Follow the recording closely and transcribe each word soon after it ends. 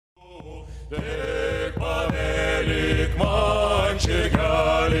I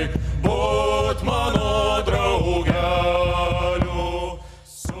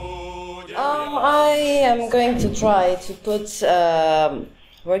am going to try to put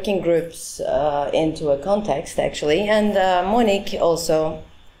working groups into a context, actually, and Monique also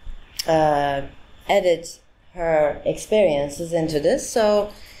added her experiences into this, so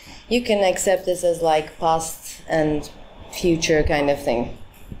you can accept this as like past and future kind of thing.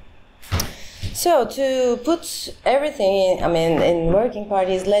 So to put everything, in working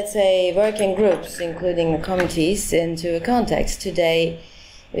parties, let's say working groups, including the committees, into a context, today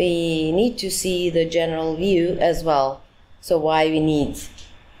we need to see the general view as well. So why we need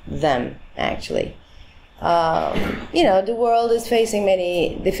them, actually. The world is facing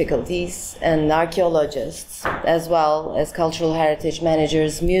many difficulties, and archaeologists, as well as cultural heritage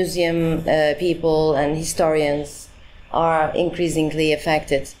managers, museum people, and historians are increasingly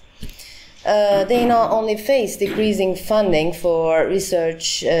affected. They not only face decreasing funding for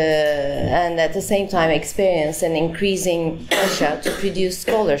research and at the same time experience an increasing pressure to produce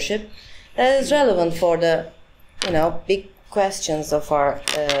scholarship that is relevant for the, big questions of our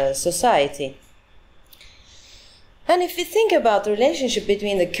society. And if we think about the relationship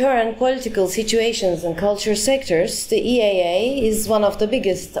between the current political situations and culture sectors, the EAA is one of the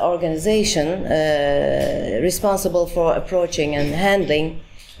biggest organizations responsible for approaching and handling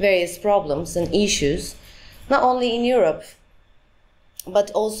various problems and issues, not only in Europe,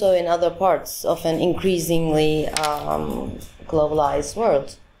 but also in other parts of an increasingly globalized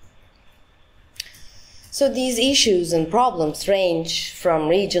world. So these issues and problems range from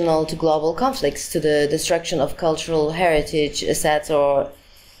regional to global conflicts to the destruction of cultural heritage assets or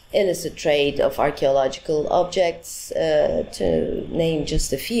illicit trade of archaeological objects, to name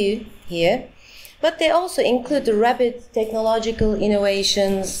just a few here. But they also include the rapid technological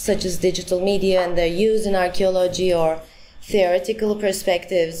innovations such as digital media and their use in archaeology, or theoretical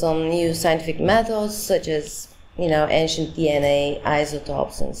perspectives on new scientific methods such as, ancient DNA,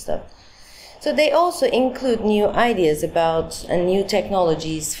 isotopes and stuff. So they also include new ideas about and new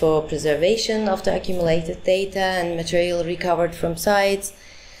technologies for preservation of the accumulated data and material recovered from sites,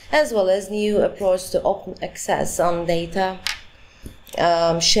 as well as new approach to open access on data,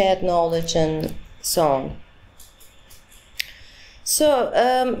 shared knowledge, and so on. So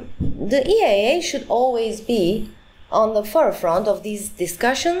the EAA should always be on the forefront of these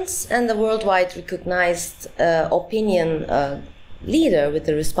discussions and the worldwide recognized opinion leader with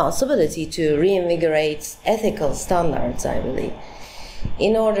the responsibility to reinvigorate ethical standards, I believe,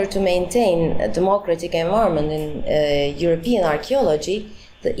 in order to maintain a democratic environment in European archaeology.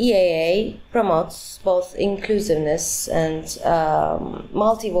 The EAA promotes both inclusiveness and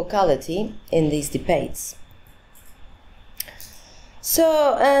multivocality in these debates.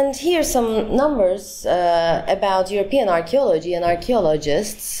 So, and here are some numbers about European archaeology and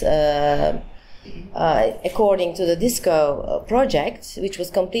archaeologists according to the DISCO project, which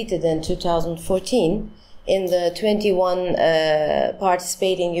was completed in 2014 in the 21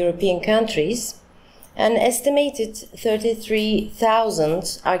 participating European countries. An estimated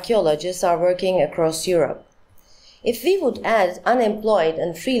 33,000 archaeologists are working across Europe. If we would add unemployed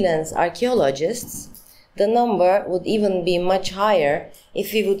and freelance archaeologists, the number would even be much higher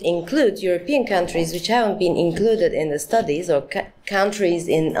if we would include European countries which haven't been included in the studies, or countries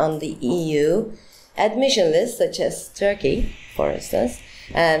on the EU admission list, such as Turkey, for instance.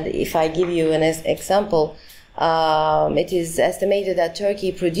 And if I give you an example, it is estimated that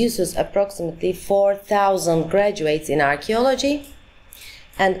Turkey produces approximately 4,000 graduates in archaeology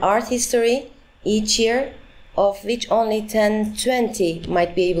and art history each year, of which only 10-20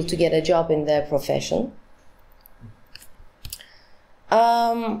 might be able to get a job in their profession.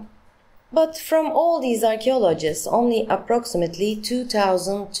 But from all these archaeologists, only approximately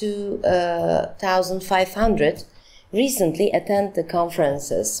 2,000 to 1,500 recently attend the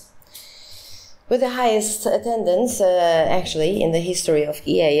conferences, with the highest attendance actually in the history of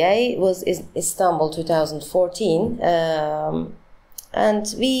EAA was in Istanbul 2014,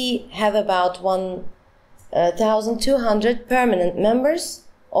 and we have about 1,200 permanent members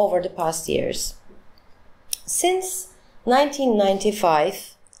over the past years. Since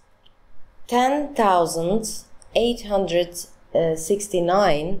 1995,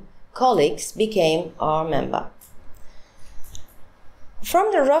 10,869 colleagues became our member.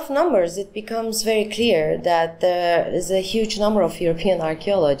 From the rough numbers, it becomes very clear that there is a huge number of European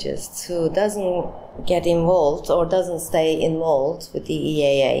archaeologists who doesn't get involved or doesn't stay involved with the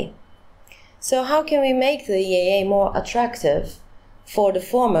EAA. So how can we make the EAA more attractive for the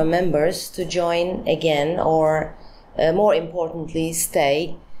former members to join again, or more importantly,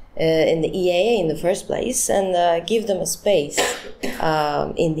 stay in the EAA in the first place, and give them a space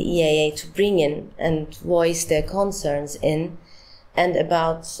in the EAA to bring in and voice their concerns in and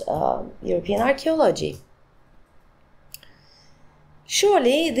about European archaeology.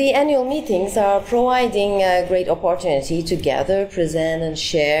 Surely, the annual meetings are providing a great opportunity to gather, present, and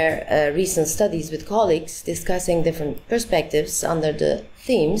share recent studies with colleagues, discussing different perspectives under the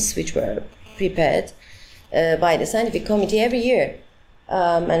themes which were prepared by the scientific committee every year.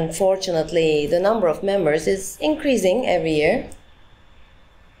 And fortunately, the number of members is increasing every year.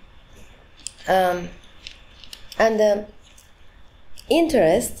 And the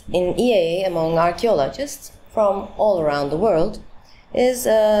interest in EAA among archaeologists from all around the world is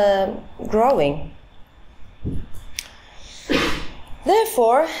growing.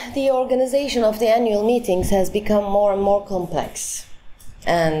 Therefore, the organization of the annual meetings has become more and more complex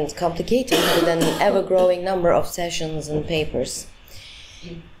and complicated with an ever-growing number of sessions and papers.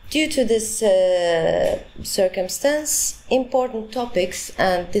 Due to this circumstance, important topics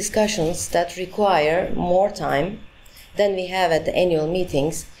and discussions that require more time than we have at the annual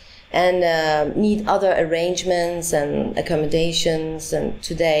meetings and need other arrangements and accommodations and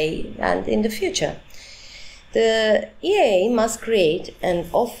today and in the future. The EAA must create and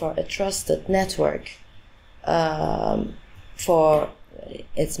offer a trusted network for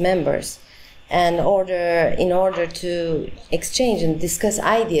its members in order to exchange and discuss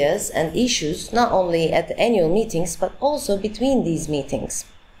ideas and issues not only at the annual meetings but also between these meetings.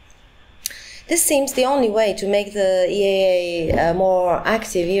 This seems the only way to make the EAA more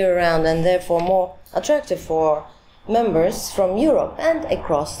active year-round and therefore more attractive for members from Europe and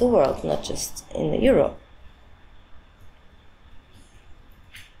across the world, not just in Europe.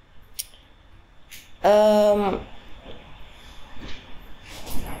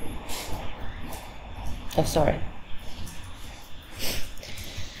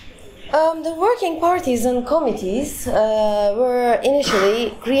 The working parties and committees were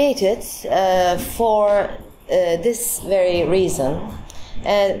initially created for this very reason,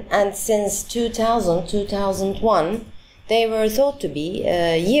 and since 2000-2001 they were thought to be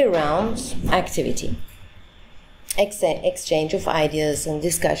a year-round activity. Exchange of ideas and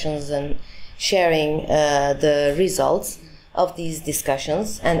discussions and sharing the results of these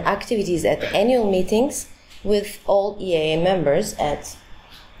discussions and activities at annual meetings with all EAA members at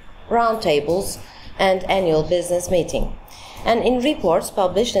roundtables and annual business meeting, and in reports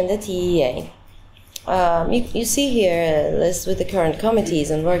published in the TEA. You see here a list with the current committees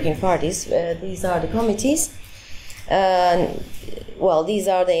and working parties. These are the committees. Well, these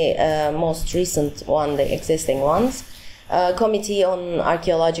are the most recent one, the existing ones. Committee on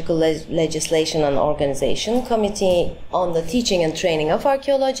Archaeological Legislation and Organization, Committee on the Teaching and Training of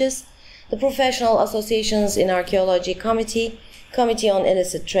Archaeologists, the Professional Associations in Archaeology Committee, Committee on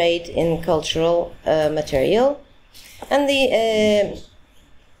Illicit Trade in Cultural Material, and these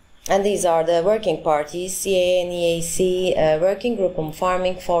are the working parties: EAA and EAC, Working Group on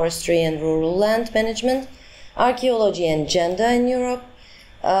Farming, Forestry and Rural Land Management, Archaeology and Gender in Europe,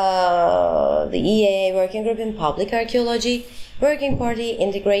 the EAA Working Group in Public Archaeology, Working Party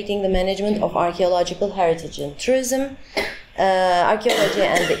integrating the management of archaeological heritage and tourism, Archaeology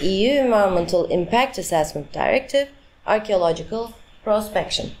and the EU Environmental Impact Assessment Directive, Archaeological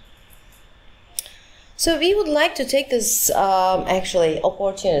prospection. So we would like to take this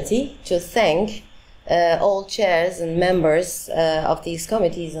opportunity to thank all chairs and members of these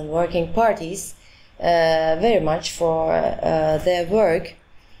committees and working parties very much for their work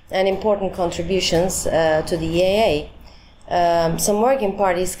and important contributions to the EAA. Some working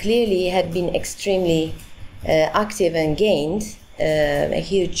parties clearly had been extremely active and gained a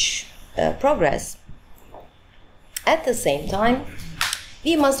huge progress. At the same time,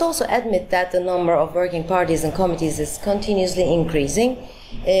 we must also admit that the number of working parties and committees is continuously increasing,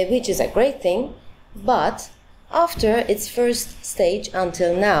 which is a great thing, but after its first stage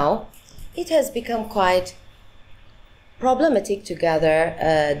until now, it has become quite problematic to gather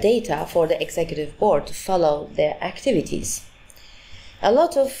data for the executive board to follow their activities. A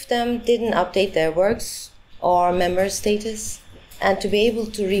lot of them didn't update their works or member status, and to be able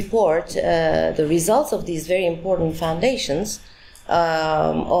to report the results of these very important foundations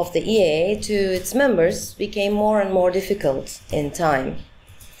of the EAA to its members became more and more difficult in time.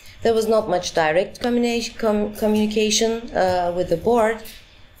 There was not much direct communication with the board.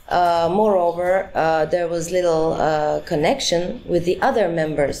 Moreover, there was little connection with the other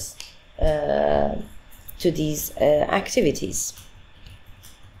members to these activities.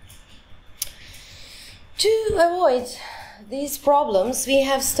 To avoid these problems, we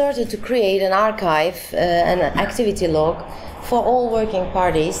have started to create an archive, an activity log for all working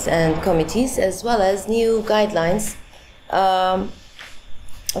parties and committees, as well as new guidelines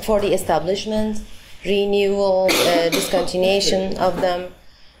for the establishment, renewal, discontinuation of them.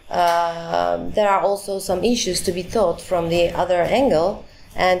 There are also some issues to be thought from the other angle,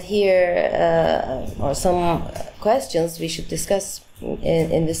 and here are some questions we should discuss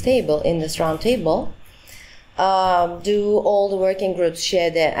in this round table. Do all the working groups share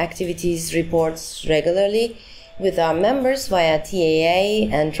their activities reports regularly with our members via TAA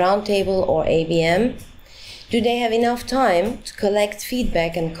and Roundtable or ABM? Do they have enough time to collect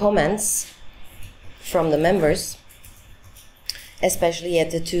feedback and comments from the members, especially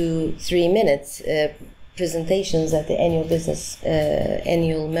at the 2-3 minutes presentations at the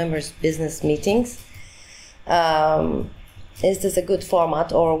annual members' business meetings? Is this a good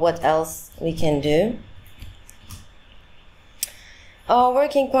format, or what else we can do? Are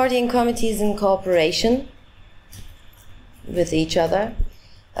working party and committees in cooperation with each other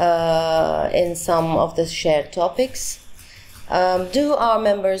in some of the shared topics? Do our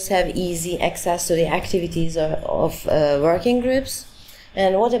members have easy access to the activities of working groups?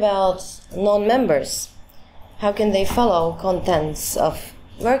 And what about non-members? How can they follow contents of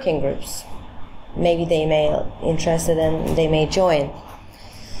working groups? Maybe they may be interested and they may join.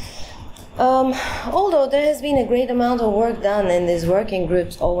 Although there has been a great amount of work done in these working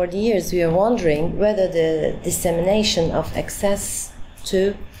groups over the years, we are wondering whether the dissemination of access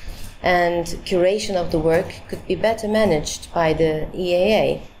to and curation of the work could be better managed by the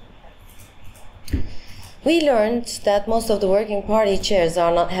EAA. We learned that most of the working party chairs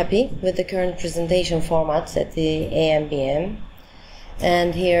are not happy with the current presentation formats at the AMBM,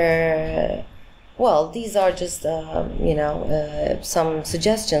 and here, well, these are just some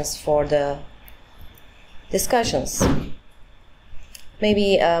suggestions for the discussions.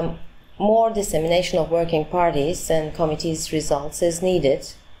 Maybe more dissemination of working parties and committees results is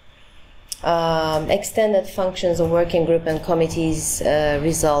needed. Extended functions of working group and committees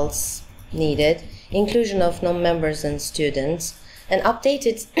results needed. Inclusion of non-members and students. An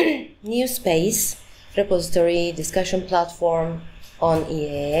updated new space, repository, discussion platform on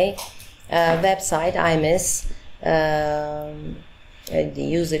EAA. Website, IMIS, the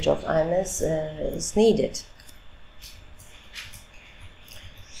usage of IMIS is needed.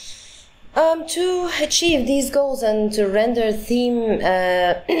 To achieve these goals and to render theme-based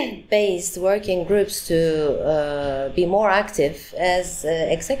working groups to be more active as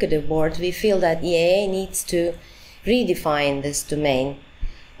executive board, we feel that EAA needs to redefine this domain,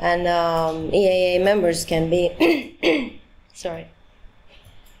 and EAA members can be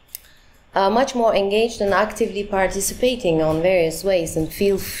much more engaged and actively participating on various ways, and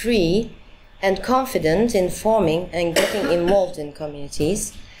feel free and confident in forming and getting involved in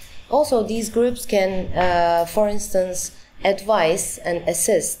communities. Also, these groups can, for instance, advise and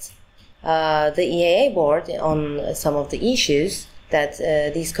assist the EAA board on some of the issues that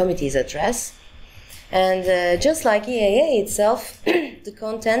these committees address. And just like EAA itself, the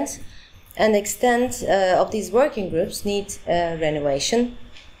content and extent of these working groups need renovation.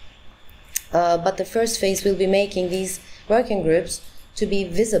 But the first phase will be making these working groups to be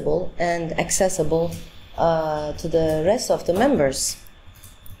visible and accessible to the rest of the members.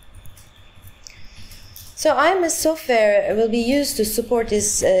 So IMIS software will be used to support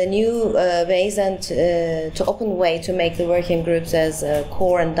this new ways and to open way to make the working groups as a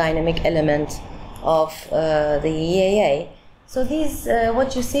core and dynamic element of the EAA. So these,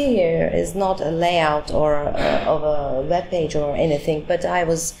 what you see here is not a layout or of a web page or anything, but I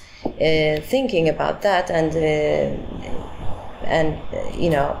was thinking about that, and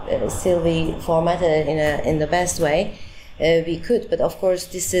Sylvie formatted it in the best way we could. But of course,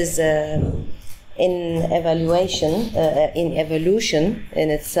 this is in evolution in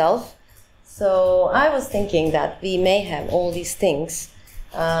itself. So I was thinking that we may have all these things,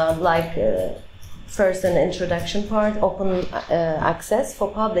 like first an introduction part, open access for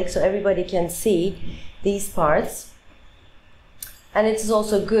public, so everybody can see these parts. And it is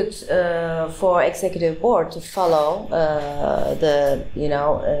also good for executive board to follow the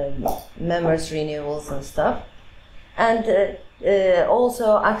members' renewals and stuff. And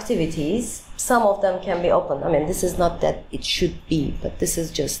also activities, some of them can be open. I mean, this is not that it should be, but this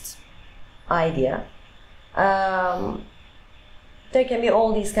is just idea. There can be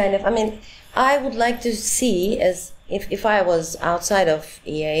all these kind of, I mean, I would like to see, as if I was outside of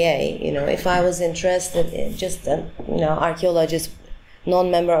EAA, if I was interested in just archaeologist,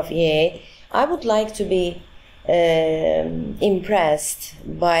 non-member of EAA, I would like to be impressed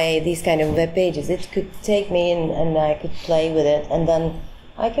by these kind of web pages. It could take me in and I could play with it, and then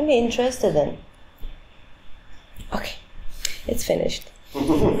I can be interested in. Okay. It's finished.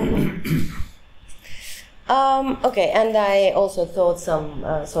 Okay, and I also thought some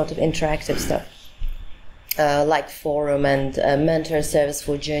sort of interactive stuff, like forum and mentor service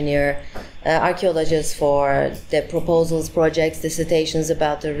for junior archaeologists for their proposals, projects, dissertations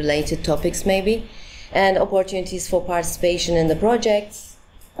about the related topics maybe, and opportunities for participation in the projects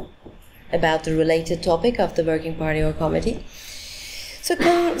about the related topic of the working party or committee. So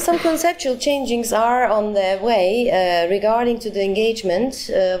some conceptual changings are on their way regarding to the engagement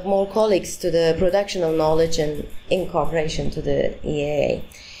of more colleagues to the production of knowledge and incorporation to the EAA.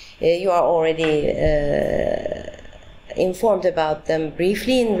 You are already informed about them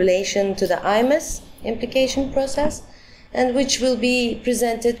briefly in relation to the IMAS implication process, and which will be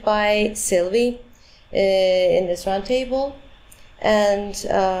presented by Sylvie in this roundtable. And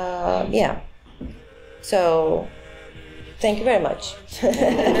yeah, so thank you very much.